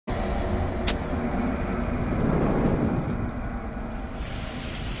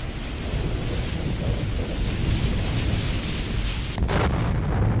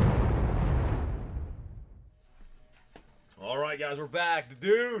guys, we're back.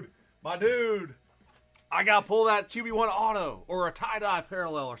 Dude, my dude. I got to pull that QB1 auto or a tie-dye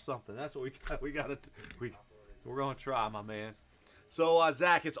parallel or something. That's what we got to we're going to try, my man. So,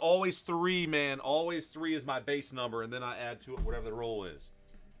 Zach, it's always 3, man. Always 3 is my base number, and then I add to it whatever the roll is.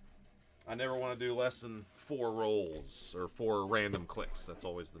 I never want to do less than 4 rolls or 4 random clicks. That's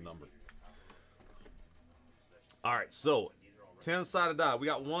always the number. All right, so 10-sided die. We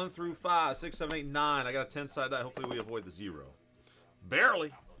got 1 through 5, 6, 7, 8, 9. I got a 10-sided die. Hopefully we avoid the 0.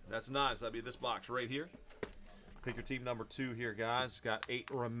 Barely. That's nice. That'd be this box right here. Pick your team number 2 here, guys. Got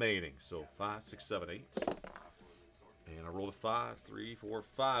 8 remaining. So 5, 6, 7, 8. And I rolled a 5, 3, 4,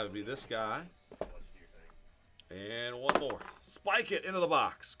 5. Would be this guy. And 1 more. Spike it into the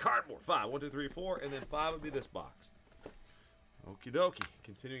box. Cardboard. 5, 1, 2, 3, 4. And then 5 would be this box. Okie dokie.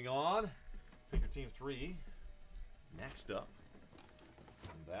 Continuing on. Pick your team 3. Next up.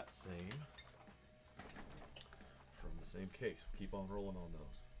 From that same. From the same case. Keep on rolling on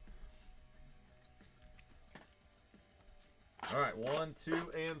those. All right, 1, 2,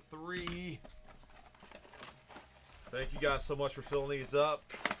 and 3. Thank you guys so much for filling these up.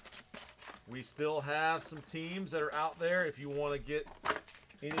 We still have some teams that are out there. If you want to get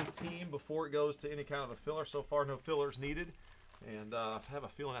any team before it goes to any kind of a filler. So far, no fillers needed. And I have a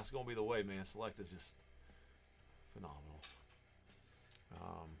feeling that's going to be the way, man. Select is just phenomenal.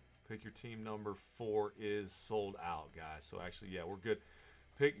 Pick your team number 4 is sold out, guys. So actually, yeah, we're good.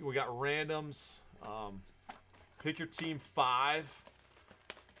 We got randoms. Pick your team 5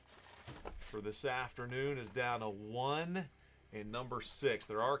 for this afternoon is down to 1 and number 6.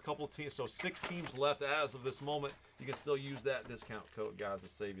 There are a couple of teams, so 6 teams left as of this moment. You can still use that discount code, guys, to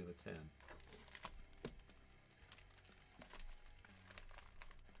save you the 10.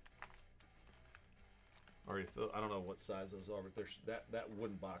 Or I don't know what size those are, but there's that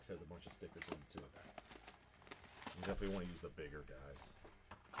wooden box has a bunch of stickers in it too. You definitely want to use the bigger guys.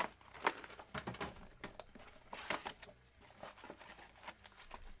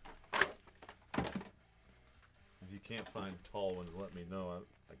 If you can't find tall ones, let me know.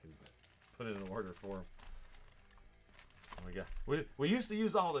 I can put in an order for them. Oh my God, we used to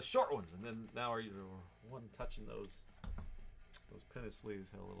use all the short ones, and then now we're one touching those pennant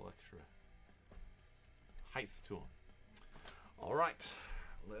sleeves have a little extra height to them. All right,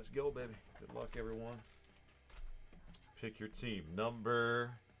 let's go, baby. Good luck, everyone. Pick your team.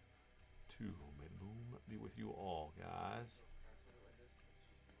 Number 2. May the boom be with you all, guys.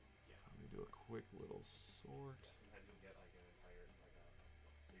 Let me do a quick little sort.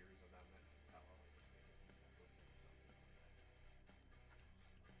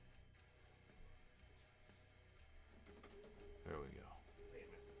 There we go.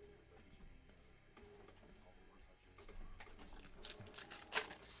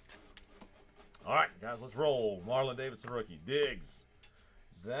 All right, guys, let's roll. Marlon Davidson rookie. Diggs.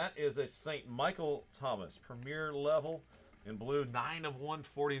 That is a St. Michael Thomas. Premier level in blue. 9 of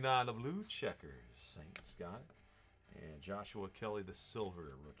 149. The blue checkers. Saints got it. And Joshua Kelly, the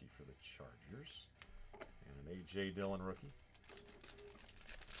silver rookie for the Chargers. And an A.J. Dillon rookie.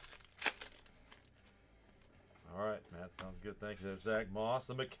 All right, Matt, sounds good. Thank you there, Zach Moss.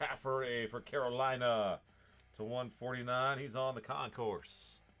 The McCaffrey for Carolina to 149. He's on the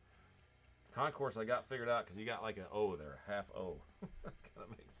concourse. Concourse I got figured out because you got like an O there, a half O. Kind of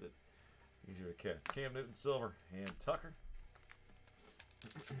makes it easier to catch. Cam Newton, silver, and Tucker.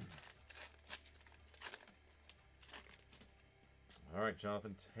 All right,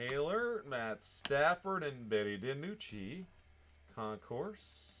 Jonathan Taylor, Matt Stafford, and Betty DiNucci.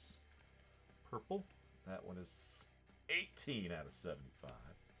 Concourse. Purple. That one is 18 out of 75.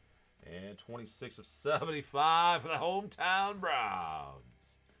 And 26 of 75 for the hometown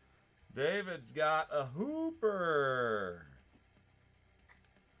Browns. David's got a Hooper.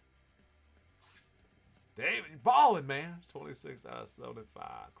 David, you're balling, man. 26 out of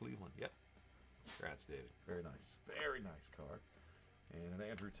 75. Cleveland, yep. Congrats, David. Very nice. Very nice card. And an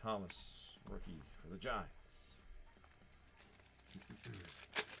Andrew Thomas rookie for the Giants.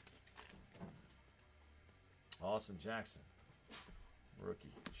 Austin Jackson.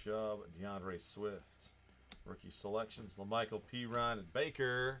 Rookie. Chubb, DeAndre Swift. Rookie selections. LaMichael P. Ryan and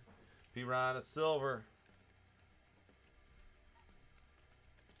Baker. P. Ryan is silver.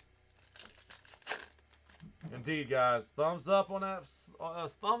 Indeed, guys. Thumbs up on that.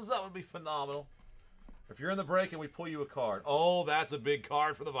 Thumbs up would be phenomenal. If you're in the break and we pull you a card. Oh, that's a big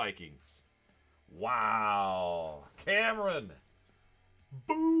card for the Vikings. Wow. Cameron.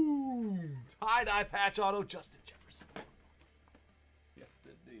 Boom. Tie-dye patch auto, Justin Jefferson. Yes,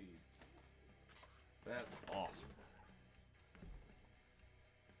 indeed. That's awesome.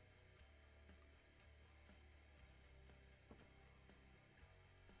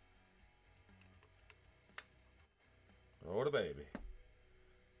 Oh, the baby.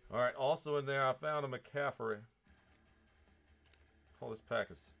 All right, also in there, I found a McCaffrey. Oh, this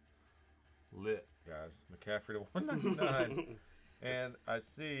pack is lit, guys. McCaffrey to 199. And I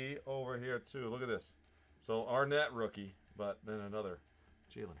see over here, too, look at this. So, Arnett rookie, but then another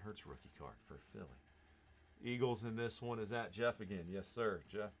Jalen Hurts rookie card for Philly. Eagles in this one. Is that Jeff again? Yes, sir.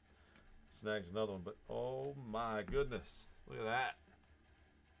 Jeff snags another one, but oh my goodness. Look at that.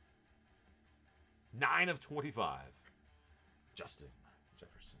 9 of 25. Justin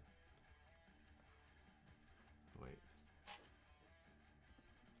Jefferson. Wait.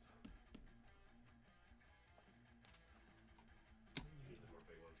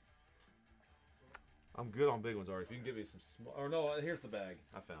 I'm good on big ones, Artie. If you can give me some small... Or no, here's the bag.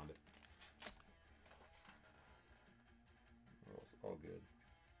 I found it. Oh, it's all good.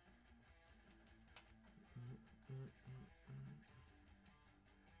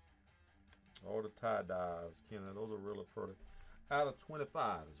 All the tie-dyes, Ken. Those are really pretty. Out of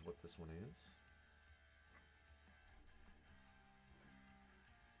 25 is what this one is.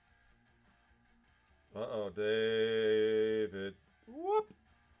 Uh-oh, David. Whoop.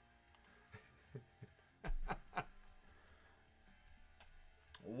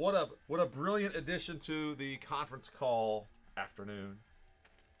 What a brilliant addition to the conference call afternoon.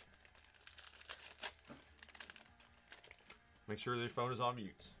 Make sure your phone is on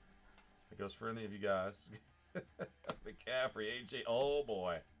mute. It goes for any of you guys. McCaffrey, AJ. Oh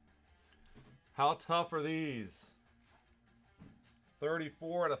boy. How tough are these?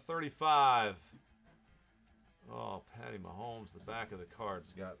 34 out of 35. Oh, Patty Mahomes, the back of the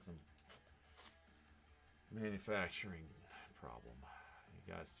card's got some manufacturing problem.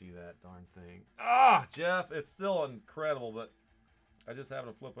 You guys see that darn thing? Ah, Jeff, it's still incredible, but I just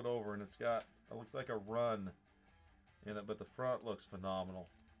happened to flip it over and it looks like a run in it, but the front looks phenomenal.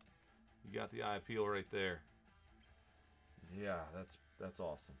 You got the eye appeal right there. Yeah, that's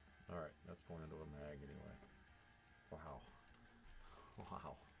awesome. All right, that's going into a mag anyway. Wow.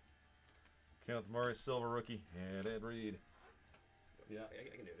 Wow. Kenneth Murray, silver rookie, and Ed Reed. Yeah,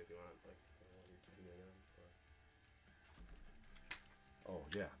 I can do it if you want. Like, you're keeping it in. Oh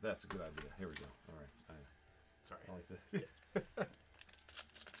yeah, that's a good idea. Here we go. All right. Sorry. I like that.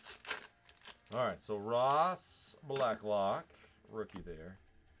 All right, so Ross Blacklock, rookie there.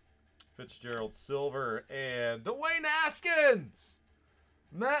 Fitzgerald silver and Dwayne Haskins.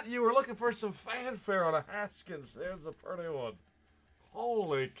 Matt, you were looking for some fanfare on a Haskins. There's a pretty one.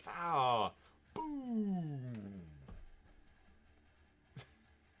 Holy cow. Boom.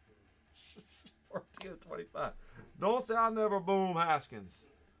 14 of 25. Don't say I never boom Haskins.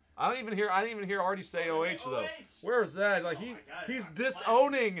 I didn't even hear Artie say OH though. Where is that? Like he's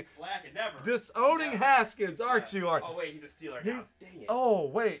disowning disowning Haskins, aren't you, Artie? Oh wait, he's a Steeler now. Dang it. Oh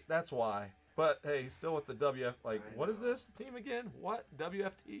wait, that's why. But hey, he's still with the WF. Like, what is this team again? What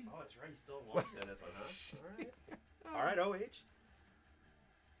WFT? Oh, that's right. He's still in Washington. This one, huh? All right. All right,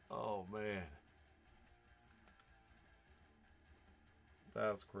 OH. Oh man.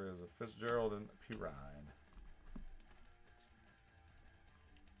 That's crazy. Fitzgerald and P. Ryan.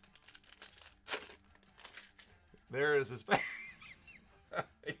 There is his fan.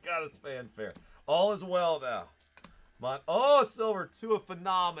 He got his fanfare. All is well now. Oh, silver to a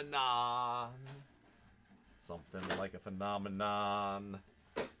phenomenon. Something like a phenomenon.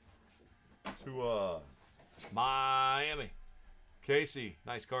 To a Miami. Casey,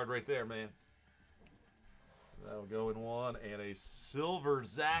 nice card right there, man. That'll go in one. And a silver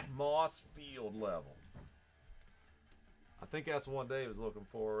Zach Moss field level. I think that's the one Dave was looking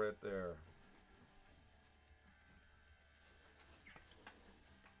for right there.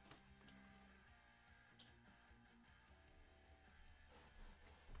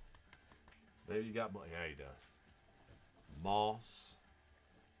 Dave, you got, yeah, he does. Moss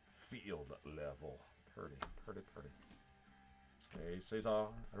field level. Pretty. Hey, Cesar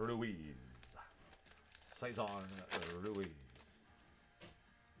Ruiz. Cesar Ruiz.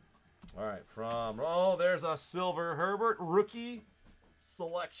 All right, oh, there's a silver Herbert rookie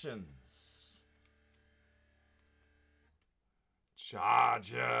selections.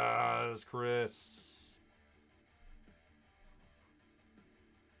 Chargers, Chris.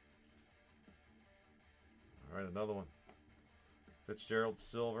 All right, another one. Fitzgerald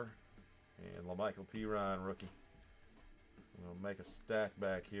silver and LaMichael P. Ryan rookie. I'm going to make a stack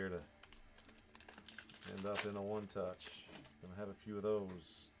back here to end up in a one-touch. Going to have a few of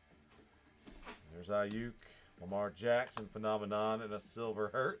those. There's Ayuk, Lamar Jackson phenomenon, and a silver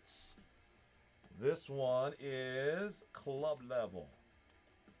Hurts. This one is club level.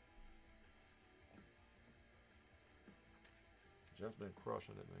 Just been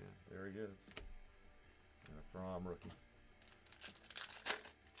crushing it, man. There he is. And a Fromm rookie.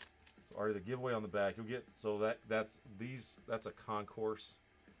 Artie, the giveaway on the back. You'll get that's a concourse.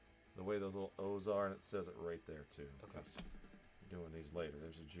 The way those little O's are, and it says it right there too. Okay. We're doing these later.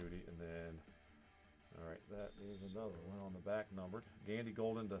 There's a Judy, and then all right, that is another one on the back numbered. Gandy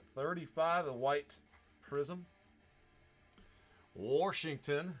Golden to 35, the white prism.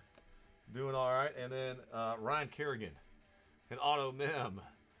 Washington doing all right, and then Ryan Kerrigan, an auto mem.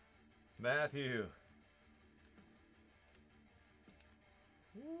 Matthew.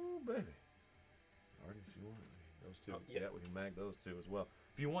 Ooh, baby. Artie, if you want those two, yeah, we can mag those two as well.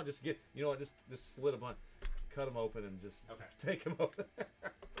 If you want, just get, you know what, just slit them on, cut them open, and just take them over there.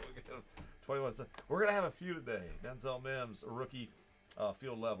 21 cents. We're gonna have a few today. Denzel Mims, a rookie,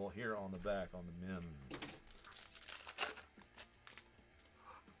 field level here on the back on the Mims.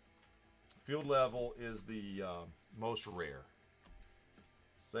 Field level is the most rare.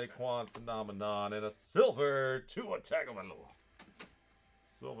 Saquon Phenomenon and a silver Tua Tagovailoa.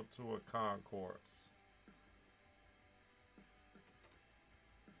 Silver Tua Concourse.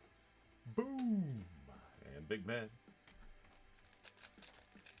 Boom! And Big Ben.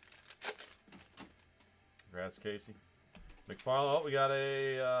 Congrats, Casey. McFarland. Oh, we got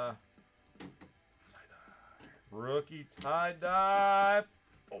a rookie tie-dye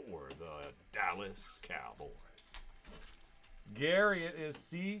for the Dallas Cowboys. Gary, it is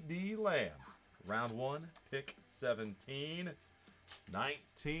C.D. Lamb. Round 1, pick 17.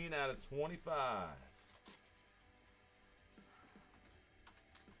 19 out of 25.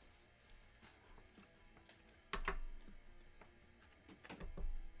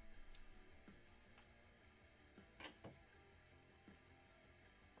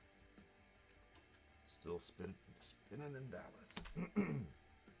 Still spinning in Dallas.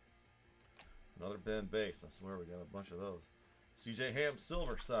 Another Ben base. I swear we got a bunch of those. CJ Ham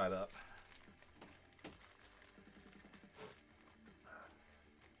silver side up.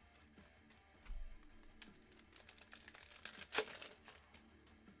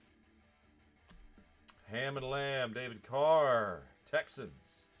 Ham and Lamb, David Carr,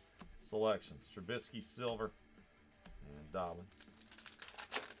 Texans selections. Trubisky silver and Dobbin.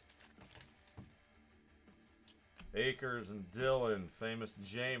 Akers and Dillon, famous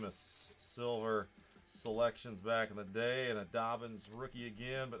Jameis, silver selections back in the day, and a Dobbins rookie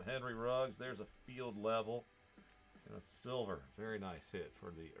again, but Henry Ruggs, there's a field level, and a silver. Very nice hit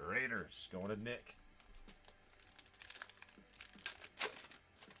for the Raiders, going to Nick.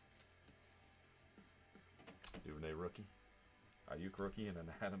 Duvernay rookie, Ayuk rookie, and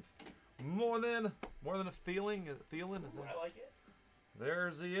an Adam. More than a Thielen. Thielen, is that? I like it.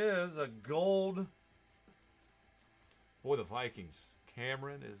 There's he is, a gold. Boy, the Vikings.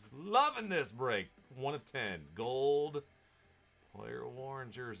 Cameron is loving this break. 1 of 10. Gold player worn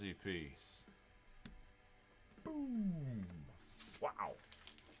jersey piece. Boom. Wow.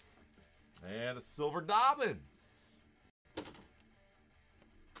 And a silver Dobbins.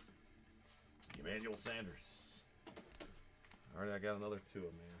 Emmanuel Sanders. All right, I got another two of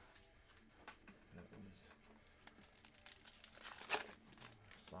them, man. That one's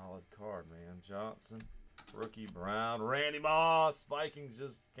solid card, man. Johnson. Rookie Brown, Randy Moss. Vikings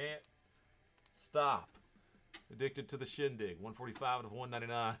just can't stop. Addicted to the shindig. 145 out of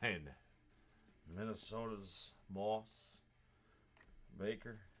 199. Minnesota's Moss,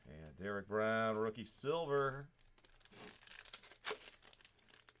 Baker, and Derek Brown, rookie silver.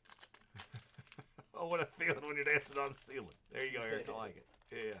 Oh, what a feeling when you're dancing on the ceiling. There you go, Eric. I like it.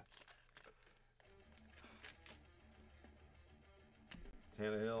 Yeah.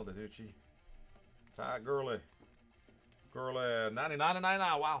 Tannehill, DiNucci. Ty Gurley. 99 and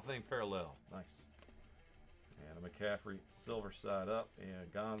 99. Wow thing parallel. Nice. And a McCaffrey silver side up. And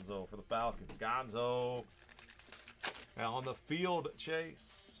Gonzo for the Falcons. Gonzo. Now on the field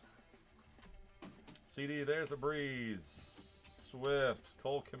chase. CD, there's a Breeze. Swift.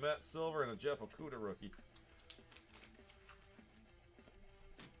 Cole Kmet silver and a Jeff Okudah rookie.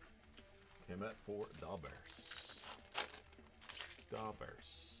 Kmet for Bears.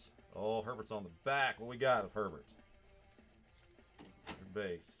 Bears. Oh, Herbert's on the back. What we got of Herbert? Your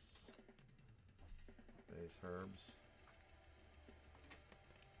base. Base Herbs.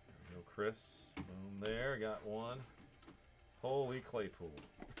 There we go, Chris. Boom there. Got one. Holy Claypool.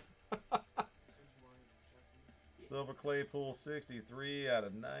 Silver Claypool, 63 out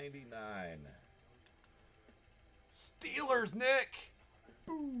of 99. Steelers, Nick.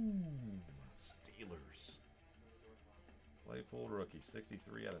 Boom. Steelers. Claypool rookie,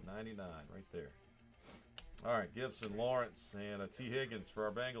 63 out of 99 right there. All right, Gibson, Lawrence, and a T. Higgins for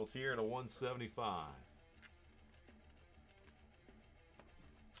our Bengals here to 175.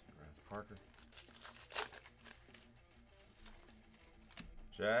 Congrats, Parker.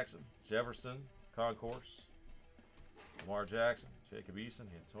 Jackson, Jefferson, Concourse, Lamar Jackson, Jacob Eason,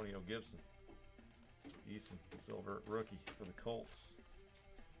 Antonio Gibson. Eason, silver rookie for the Colts.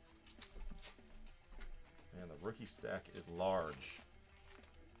 And the rookie stack is large.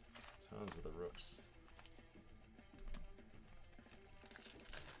 Tons of the rooks.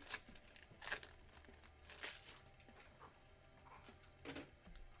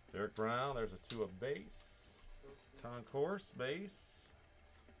 Derek Brown, there's a 2 of base. Concourse, base.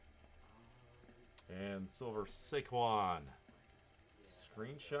 And silver Saquon.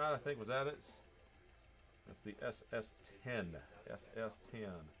 Screenshot, I think, was that it? That's the SS10. SS10.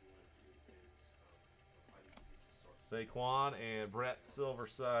 Saquon and Brett silver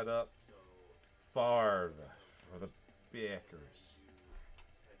side up. Favre for the Packers.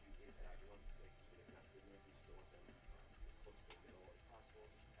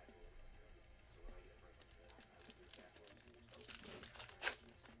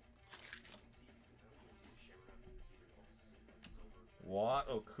 Watt,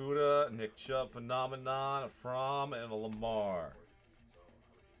 Okuda, Nick Chubb phenomenon, Fromm, and a Lamar.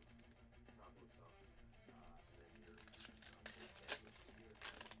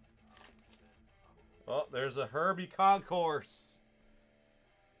 Oh, there's a Herbie Concourse.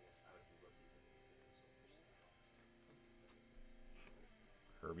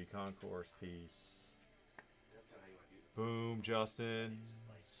 Herbie Concourse piece. Boom, Justin.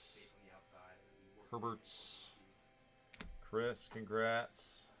 Herbert's. Chris,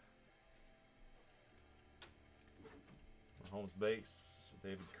 congrats. Mahomes base.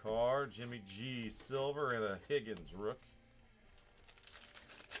 David Carr, Jimmy G, silver, and a Higgins rook.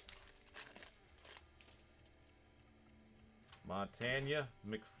 Montana,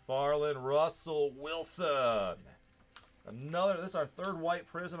 McFarland, Russell Wilson. Another, this is our third white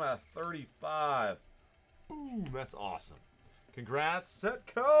prism out of 35. Boom, that's awesome. Congrats,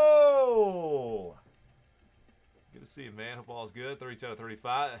 Setco. Good to see you, man. Hope all's good. 32 out of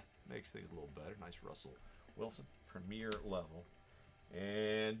 35. Makes things a little better. Nice Russell Wilson, premier level.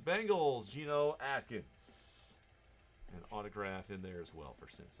 And Bengals, Geno Atkins. An autograph in there as well for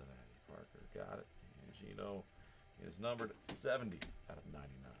Cincinnati. Parker got it. And Geno is numbered 70 out of 99.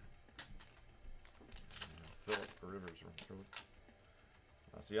 Philip Rivers run through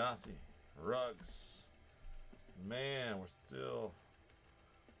it. Asiasi, Ruggs. Man, we're still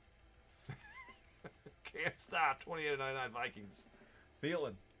can't stop. 28 out of 99 Vikings.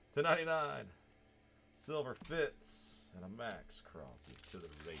 Thielen to 99. Silver Fitz and a Max Crosby to the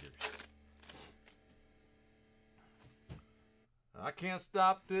Raiders. I can't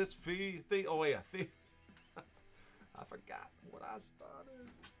stop this fee. Oh yeah, I forgot what I started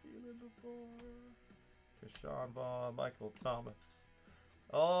feeling before. Keshawn Vaughn, Michael Thomas.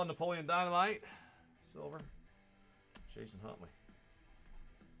 Oh, Napoleon Dynamite. Silver. Jason Huntley.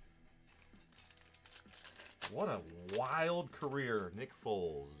 What a wild career Nick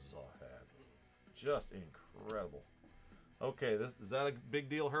Foles had. Just incredible. Okay, is that a big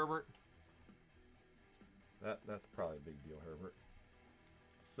deal, Herbert? That's probably a big deal, Herbert.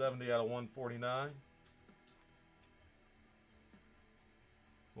 70 out of 149.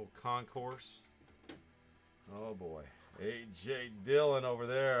 Little concourse. Oh boy. A.J. Dillon over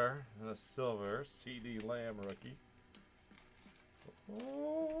there. And a silver. C.D. Lamb rookie.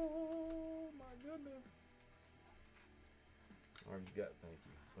 Oh my goodness. Artie's got it. Thank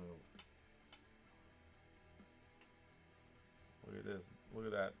you. Boom. Look at this. Look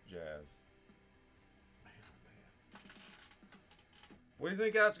at that jazz. Man, oh man. What do you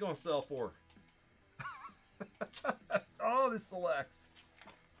think that's going to sell for? Oh, this selects.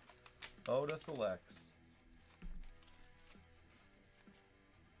 Oh, this selects.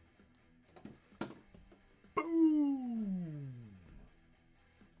 Boom.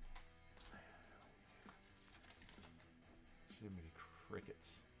 Jiminy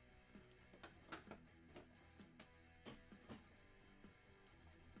crickets.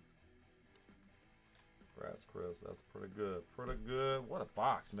 Grass Chris, that's pretty good. Pretty good. What a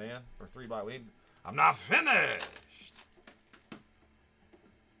box, man. For 3x. I'm not finished.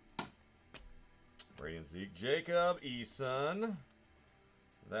 Brady and Zeke. Jacob Eason.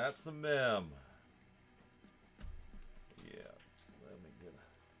 That's a mem. Yeah. Let me get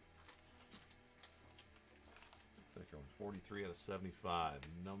a 43 out of 75.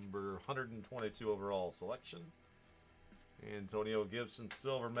 Number 122 overall selection. Antonio Gibson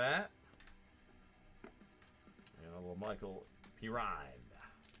silver mat. And a little Michael Pirine.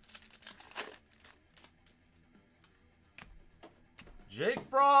 Jake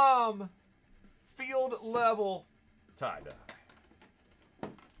Fromm. Field level tie-dye.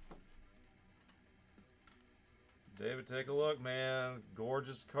 David, take a look, man.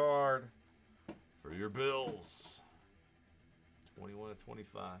 Gorgeous card for your Bills.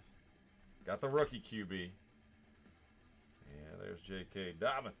 21/25. Got the rookie QB. And there's J.K.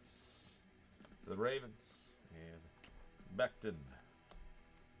 Dobbins for the Ravens. And Becton.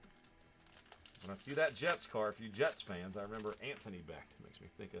 When I see that Jets card, for you Jets fans, I remember Anthony Becton. Makes me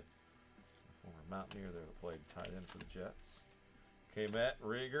think of a former Mountaineer there that played tight end for the Jets. K-Met,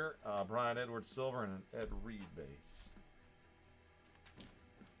 Rieger, Brian Edwards Silver, and an Ed Reed base.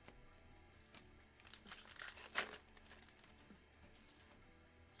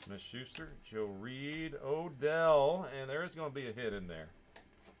 Smith-Schuster, Joe Reed, Odell, and there's going to be a hit in there.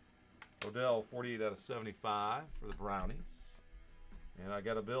 Odell, 48/75 for the Brownies. And I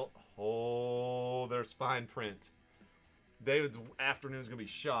got a bill. Oh, there's fine print. David's afternoon's going to be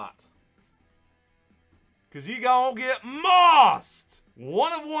shot. Because you going to get mossed.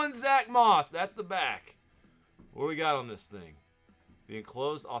 1/1 Zach Moss. That's the back. What do we got on this thing? The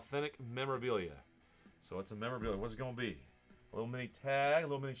enclosed authentic memorabilia. So it's a memorabilia. What's it going to be? A little mini tag, a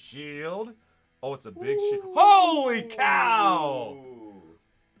little mini shield. Oh, it's a big shield. Holy cow!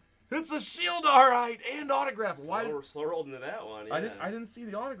 It's a shield, all right, and autograph. Slow rolled into that one. Yeah. I didn't see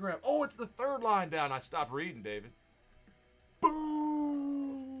the autograph. Oh, it's the third line down. I stopped reading, David.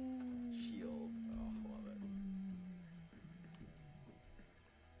 Boom! Shield. Oh, love it.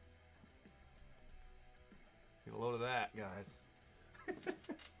 Get a load of that, guys. What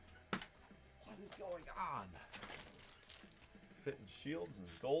is going on? Hitting shields and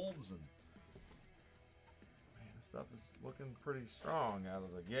golds and man, this stuff is looking pretty strong out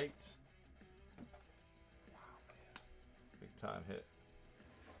of the gate. Wow, man. Big time hit.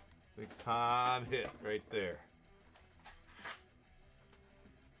 Big time hit right there.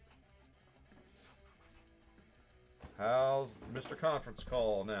 How's Mr. Conference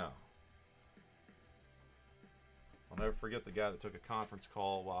Call now? I'll never forget the guy that took a conference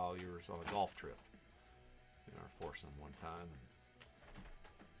call while you were on a golf trip in our foursome one time.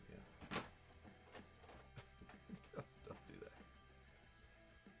 Yeah. Don't do that.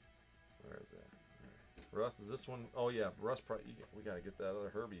 Where is that? Right. Russ, is this one? Oh yeah, Russ. We got to get that other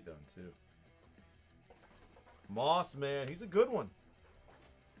Herbie done too. Moss, man, he's a good one.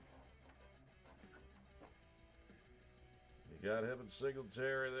 You got him and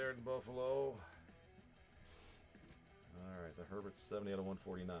Singletary there in Buffalo. All right, the Herbert's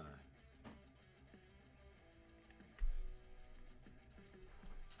 70/149.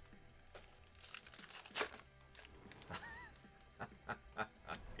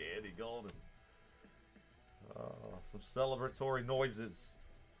 Andy Golden. Some celebratory noises.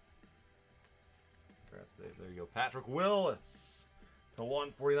 Congrats, Dave. There you go. Patrick Willis to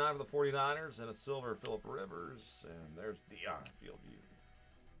 149 for the 49ers, and a silver Phillip Rivers. And there's Dion Fieldview.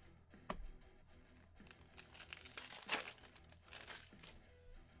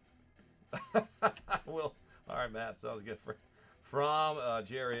 Well, all right, Matt. Sounds good. From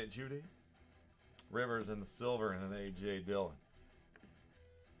Jerry at Judy. Rivers in the silver and an A.J. Dillon.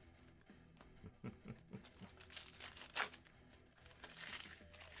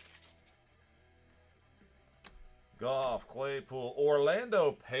 Goff, Claypool,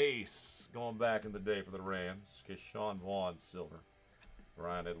 Orlando Pace going back in the day for the Rams. Keyshawn Vaughn, silver.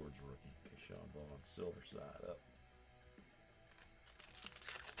 Brian Edwards, rookie. Keyshawn Vaughn, silver side up.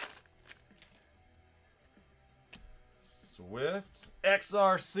 Swift,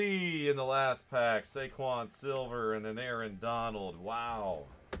 XRC in the last pack. Saquon Silver and an Aaron Donald. Wow.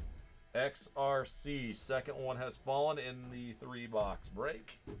 XRC. Second one has fallen in the 3-box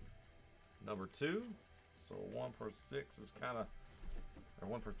break. Number 2. So 1 per 6 is kind of, or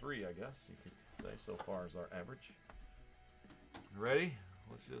 1 per 3, I guess you could say so far is our average. Ready?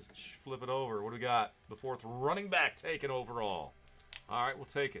 Let's just flip it over. What do we got? The 4th running back taken overall. All right, we'll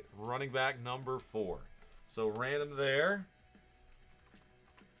take it. Running back number 4. So random there.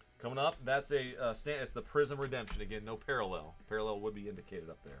 Coming up, that's it's the Prism Redemption. Again, no parallel. Parallel would be indicated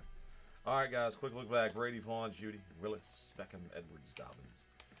up there. All right, guys, quick look back. Brady, Vaughn, Judy, Willis, Beckham, Edwards, Dobbins,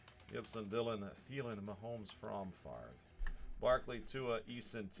 Gibson, Dillon, Thielen, Mahomes, Fromm, Favre, Barkley, Tua,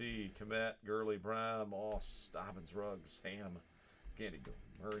 Eason, T, Komet, Gurley, Brown, Moss, Dobbins, Ruggs, Ham, Gandy,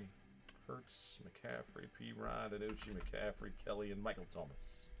 Murray, Hurts, McCaffrey, P. Ryan, Danucci, McCaffrey, Kelly, and Michael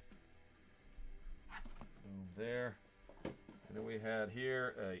Thomas. There. And then we had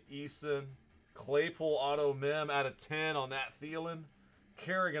here Eason, Claypool auto mem out of 10 on that Thielen.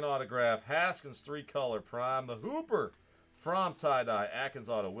 Kerrigan autograph, Haskins 3-color prime, the Hooper from tie-dye, Atkins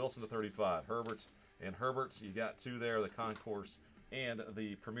auto, Wilson to 35, Herbert and Herberts. You got 2 there, the concourse and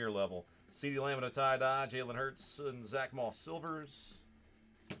the premier level. CeeDee Lamb to tie-dye, Jalen Hurts and Zach Moss silvers.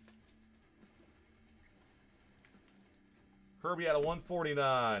 Herbie out of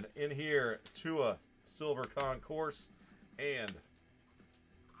 149. In here, Tua, Silver Concourse, and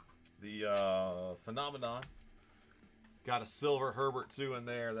the Phenomenon. Got a silver Herbert 2 in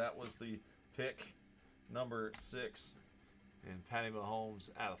there. That was the pick number 6. And Patty Mahomes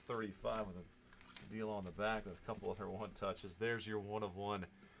out of 35 with a deal on the back with a couple other one touches. There's your 1 of 1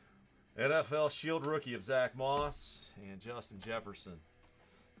 NFL Shield rookie of Zach Moss and Justin Jefferson.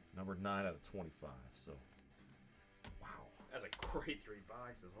 Number 9 out of 25. So, wow. That's a great 3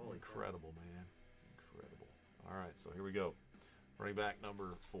 boxes. Holy incredible, cow. Man. Incredible. All right, so here we go. Running back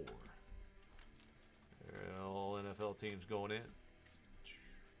number 4. All NFL teams going in.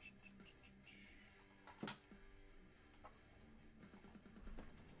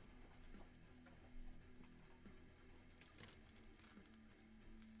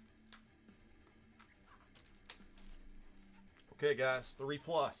 Okay, guys, 3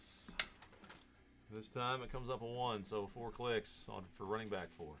 plus. This time it comes up a 1, so 4 clicks on for running back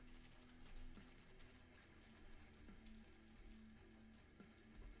 4.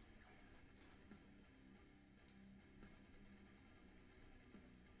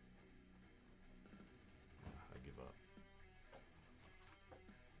 I give up.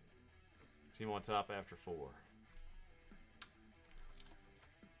 Team on top after 4.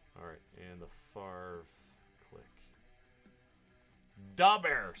 All right, and the Favre click. Da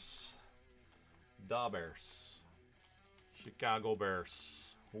Bears. Da Bears. Chicago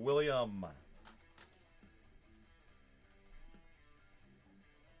Bears. William.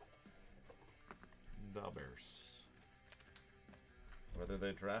 Da Bears. Whether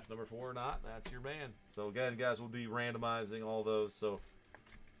they draft number 4 or not, that's your man. So again, guys, we'll be randomizing all those. So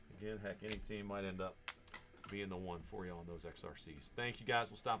again, heck, any team might end up being the one for you on those XRCs. Thank you, guys.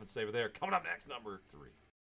 We'll stop and save it there. Coming up next, number 3.